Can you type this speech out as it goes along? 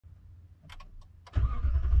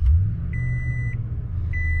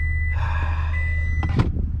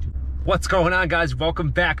What's going on, guys? Welcome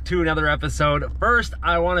back to another episode. First,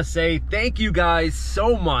 I want to say thank you guys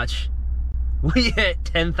so much. We hit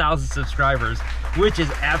 10,000 subscribers, which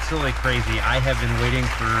is absolutely crazy. I have been waiting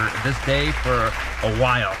for this day for a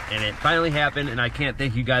while, and it finally happened, and I can't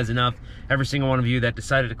thank you guys enough. Every single one of you that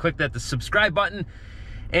decided to click the subscribe button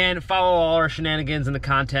and follow all our shenanigans and the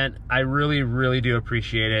content. I really do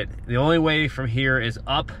appreciate it. The only way from here is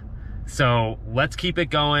up, so let's keep it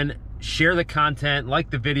going. Share the content, like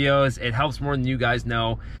the videos. It helps more than you guys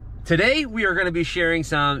know. Today, we are going to be sharing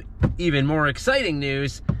some even more exciting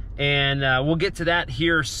news, and we'll get to that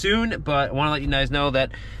here soon, but I want to let you guys know that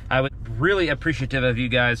I was really appreciative of you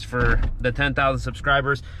guys for the 10,000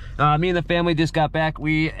 subscribers. Me and the family just got back.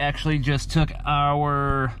 We actually just took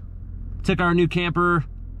our new camper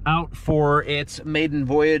out for its maiden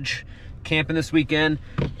voyage camping this weekend,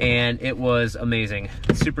 and it was amazing.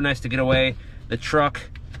 It's super nice to get away. The truck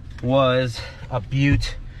was a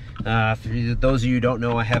beaut. For those of you who don't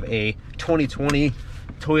know, I have a 2020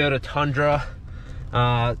 Toyota Tundra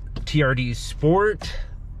TRD Sport.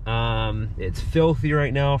 It's filthy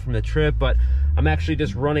right now from the trip, but I'm actually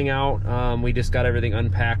just running out. We just got everything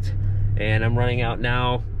unpacked, and I'm running out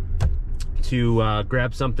now to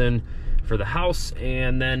grab something for the house,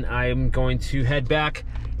 and then I'm going to head back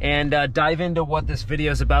and dive into what this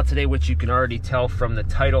video is about today, which you can already tell from the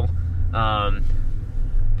title.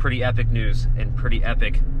 Pretty epic news and pretty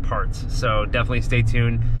epic parts, so definitely stay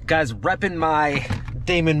tuned. Guys, repping my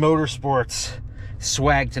Damond Motorsports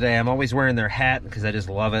swag today. I'm always wearing their hat because I just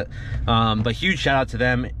love it. But huge shout out to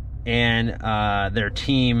them and their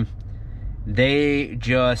team. They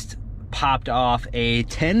just popped off a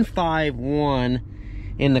 10.51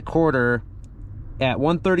 in the quarter at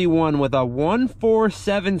 131 with a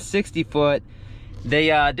 147 60 foot. They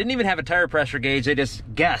didn't even have a tire pressure gauge. They just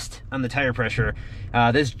guessed on the tire pressure.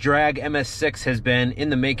 This drag MS6 has been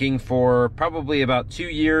in the making for probably about 2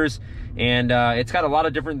 years, and it's got a lot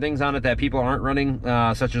of different things on it that people aren't running,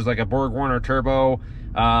 such as like a Borg Warner turbo,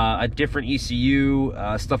 a different ECU,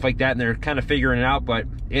 stuff like that, and they're kind of figuring it out, but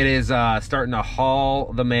it is starting to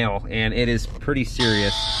haul the mail, and it is pretty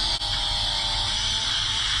serious.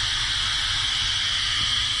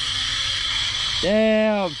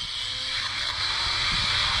 Damn!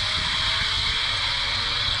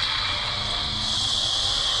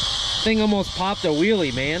 Thing almost popped a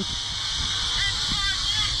wheelie, man.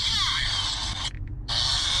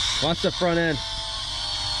 Watch the front end.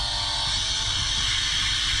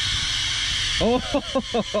 Oh!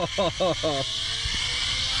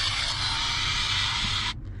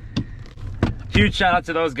 Huge shout out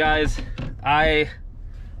to those guys. I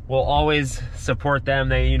will always support them.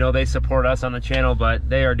 They support us on the channel, but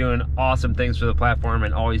they are doing awesome things for the platform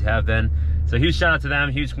and always have been. So huge shout out to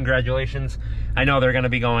them, huge congratulations. I know they're gonna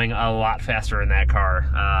be going a lot faster in that car.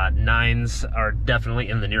 9s are definitely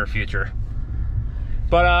in the near future.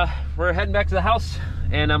 But we're heading back to the house,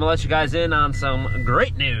 and I'm gonna let you guys in on some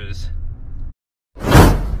great news.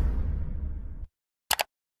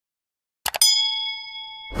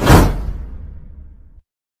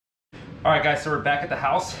 All right, guys, so we're back at the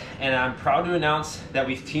house, and I'm proud to announce that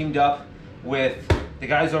we've teamed up with the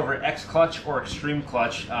guys over at Xclutch or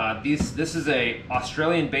Xclutch. This is a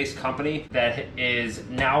Australian-based company that is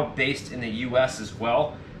now based in the US as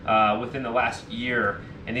well within the last year.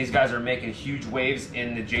 And these guys are making huge waves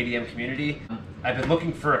in the JDM community. I've been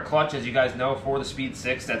looking for a clutch, as you guys know, for the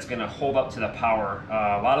Speed6 that's gonna hold up to the power.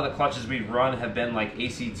 A lot of the clutches we've run have been like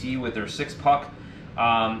ACT with their 6-puck,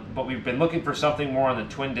 but we've been looking for something more on the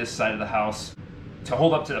twin disc side of the house to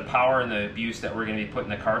hold up to the power and the abuse that we're gonna be putting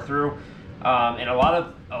the car through. And a lot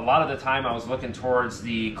of the time I was looking towards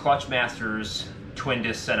the Clutch Masters twin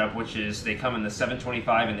disc setup, which is they come in the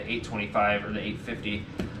 725 and the 825 or the 850.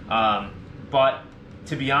 But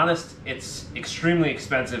to be honest, it's extremely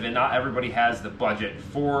expensive, and not everybody has the budget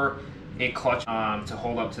for a clutch to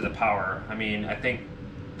hold up to the power. I mean, I think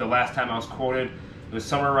the last time I was quoted, it was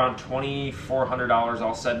somewhere around $2,400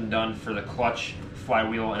 all said and done for the clutch,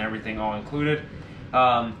 flywheel, and everything all included.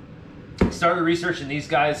 Started researching these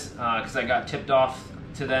guys because I got tipped off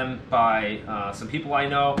to them by some people I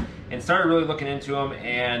know, and started really looking into them,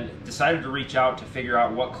 and decided to reach out to figure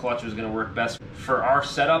out what clutch was going to work best for our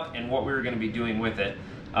setup and what we were going to be doing with it.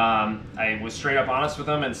 I was straight up honest with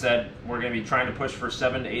them and said we're going to be trying to push for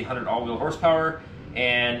 700 to 800 all-wheel horsepower,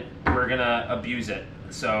 and we're going to abuse it.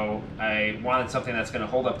 So I wanted something that's going to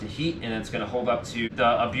hold up to heat, and it's going to hold up to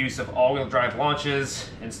the abuse of all-wheel drive launches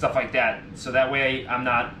and stuff like that. So that way I'm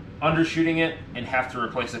not undershooting it and have to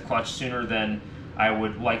replace the clutch sooner than I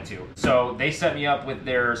would like to. So they set me up with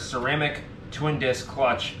their ceramic twin disc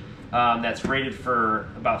clutch that's rated for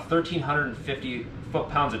about 1,350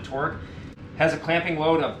 foot-pounds of torque. Has a clamping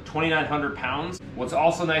load of 2,900 pounds. What's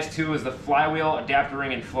also nice too is the flywheel, adapter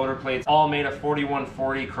ring, and floater plates all made of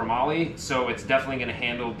 4140 chromoly, so it's definitely going to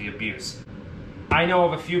handle the abuse. I know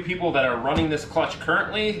of a few people that are running this clutch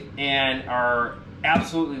currently and are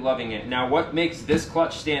absolutely loving it. Now, what makes this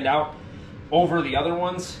clutch stand out over the other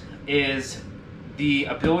ones is the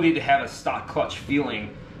ability to have a stock clutch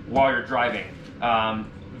feeling while you're driving,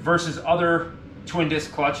 versus other twin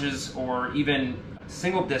disc clutches or even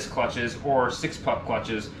single disc clutches or 6-puck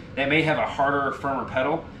clutches that may have a harder, firmer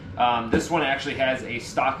pedal. This one actually has a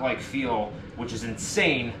stock-like feel, which is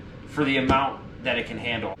insane for the amount that it can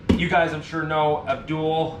handle. You guys, I'm sure, know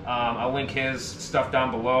Abdul. I'll link his stuff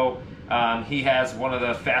down below. He has one of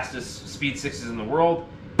the fastest Speed 6s in the world.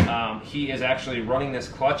 He is actually running this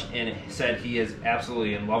clutch and said he is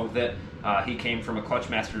absolutely in love with it. He came from a Clutch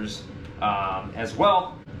Masters as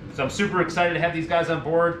well. So I'm super excited to have these guys on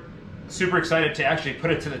board. Super excited to actually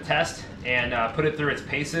put it to the test and put it through its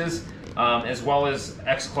paces, as well as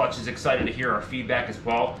Xclutch is excited to hear our feedback as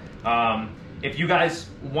well. If you guys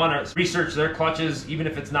want to research their clutches, even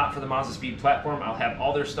if it's not for the Mazdaspeed platform, I'll have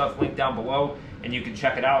all their stuff linked down below and you can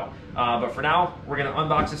check it out. But for now, we're going to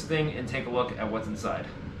unbox this thing and take a look at what's inside.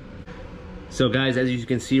 So guys, as you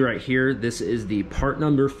can see right here, this is the part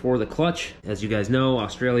number for the clutch. As you guys know,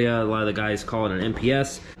 Australia, a lot of the guys call it an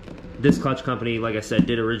MPS. This clutch company, like I said,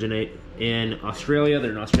 did originate in Australia.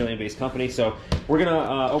 They're an Australian-based company. So we're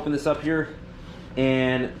gonna open this up here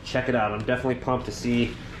and check it out. I'm definitely pumped to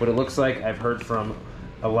see what it looks like. I've heard from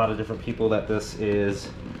a lot of different people that this is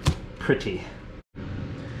pretty.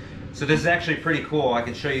 So this is actually pretty cool. I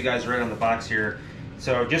can show you guys right on the box here.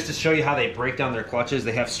 So just to show you how they break down their clutches,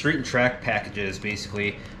 they have street and track packages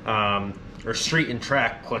basically, or street and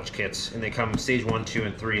track clutch kits, and they come stage 1, 2,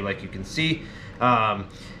 and 3 like you can see.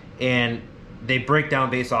 And they break down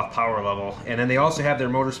based off power level. And then they also have their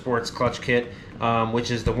Motorsports clutch kit, which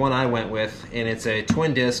is the one I went with, and it's a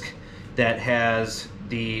twin disc that has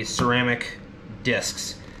the ceramic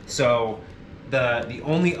discs. So the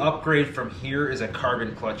only upgrade from here is a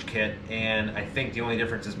carbon clutch kit, and I think the only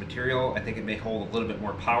difference is material. I think it may hold a little bit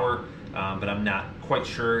more power, but I'm not quite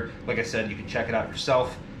sure. Like I said, you can check it out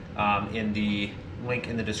yourself in the link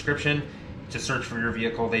in the description to search for your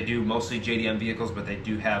vehicle. They do mostly JDM vehicles, but they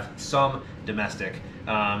do have some domestic.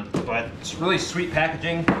 But it's really sweet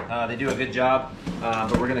packaging. They do a good job,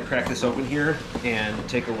 but we're gonna crack this open here and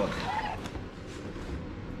take a look.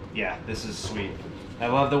 Yeah, this is sweet. I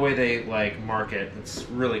love the way they like mark it. It's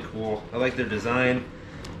really cool. I like their design.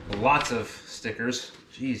 Lots of stickers,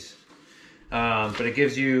 jeez. But it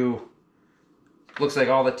gives you, looks like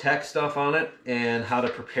all the tech stuff on it and how to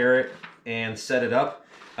prepare it and set it up.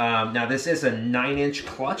 Now this is a 9-inch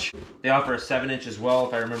clutch. They offer a 7-inch as well,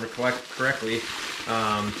 if I remember correctly.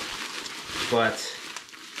 But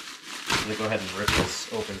let me go ahead and rip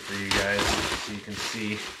this open for you guys so you can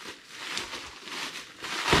see.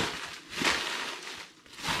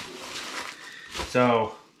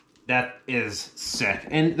 So that is sick.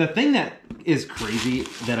 And the thing that is crazy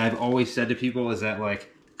that I've always said to people is that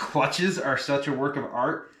like clutches are such a work of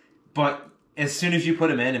art, but as soon as you put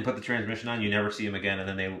them in and put the transmission on, you never see them again, and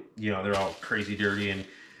then they, you know, they're all crazy dirty and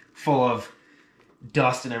full of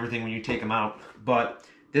dust and everything when you take them out. But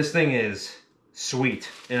this thing is sweet,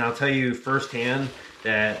 and I'll tell you firsthand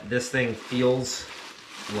that this thing feels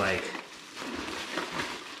like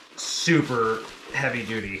super heavy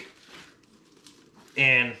duty.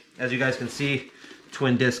 And as you guys can see,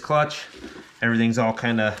 twin disc clutch, everything's all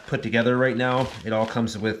kind of put together right now. It all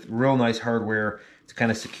comes with real nice hardware to kind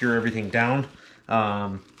of secure everything down.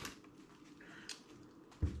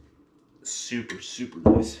 Super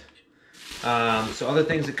nice. So other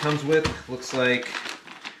things it comes with, looks like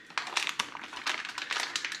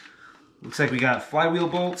we got flywheel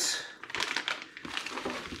bolts,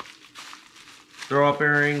 throw-up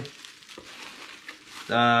bearing,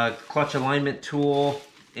 clutch alignment tool,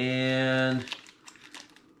 and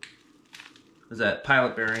what is that,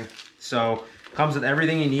 pilot bearing. So comes with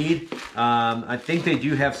everything you need. I think they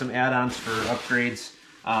do have some add-ons for upgrades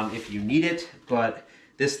if you need it, but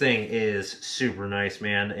this thing is super nice,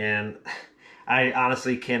 man, and I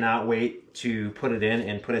honestly cannot wait to put it in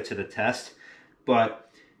and put it to the test.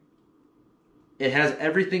 But it has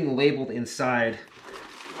everything labeled inside.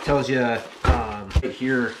 Tells you right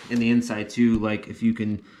here in the inside too, like if you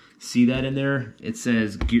can see that in there, it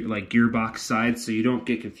says like gearbox side, so you don't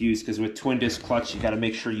get confused, because with twin disc clutch you got to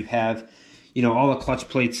make sure you have, you know, all the clutch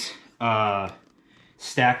plates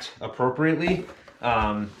stacked appropriately,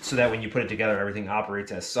 so that when you put it together everything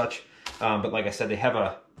operates as such. But like I said, they have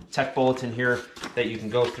a tech bulletin here that you can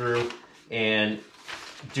go through, and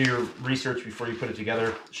do your research before you put it together.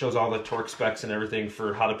 It shows all the torque specs and everything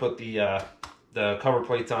for how to put the cover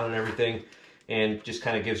plates on and everything, and just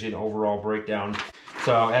kind of gives you an overall breakdown.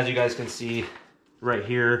 So as you guys can see right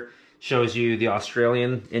here, shows you the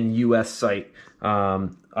Australian and US site,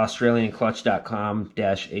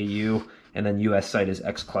 australianclutch.com-au, and then US site is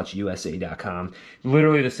xclutchusa.com.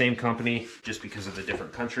 Literally the same company, just because of the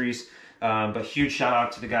different countries. But huge shout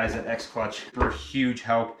out to the guys at Xclutch for huge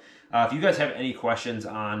help. If you guys have any questions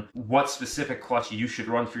on what specific clutch you should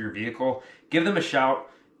run for your vehicle, give them a shout.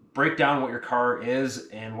 Break down what your car is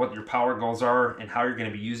and what your power goals are and how you're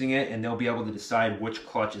going to be using it, and they'll be able to decide which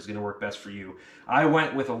clutch is going to work best for you. I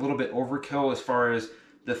went with a little bit overkill as far as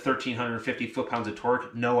the 1,350 foot-pounds of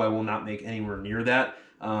torque. No, I will not make anywhere near that.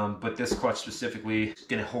 But this clutch specifically is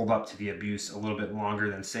going to hold up to the abuse a little bit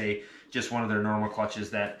longer than, say, just one of their normal clutches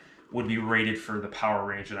that would be rated for the power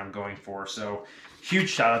range that I'm going for. So huge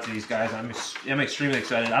shout out to these guys. I'm extremely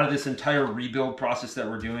excited. Out of this entire rebuild process that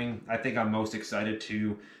we're doing, I think I'm most excited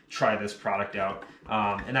to try this product out.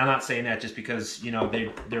 And I'm not saying that just because, you know,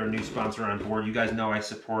 they're a new sponsor on board. You guys know I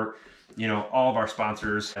support, you know, all of our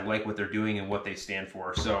sponsors. I like what they're doing and what they stand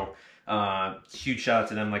for. So huge shout out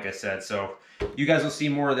to them, like I said. So you guys will see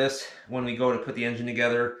more of this when we go to put the engine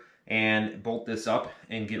together and bolt this up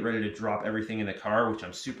and get ready to drop everything in the car, which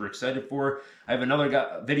I'm super excited for. I have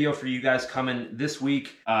another video for you guys coming this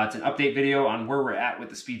week. It's an update video on where we're at with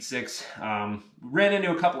the Speed 6. Ran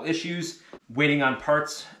into a couple issues waiting on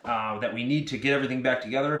parts that we need to get everything back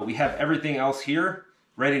together. But we have everything else here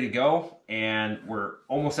ready to go, and we're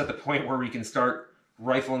almost at the point where we can start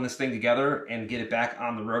rifling this thing together and get it back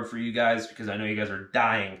on the road for you guys, because I know you guys are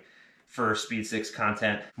dying for Speed 6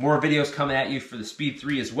 content. More videos coming at you for the Speed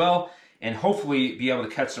 3 as well, and hopefully be able to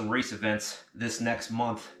catch some race events this next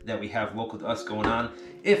month that we have local to us going on,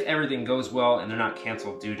 if everything goes well and they're not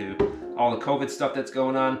canceled due to all the COVID stuff that's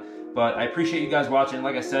going on. But I appreciate you guys watching.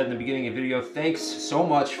 Like I said in the beginning of the video, thanks so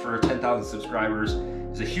much for 10,000 subscribers.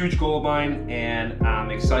 It's a huge goal of mine, and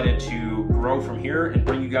I'm excited to grow from here and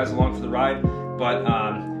bring you guys along for the ride. But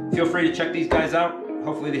feel free to check these guys out.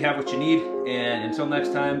 Hopefully they have what you need, and until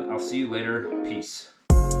next time, I'll see you later. Peace.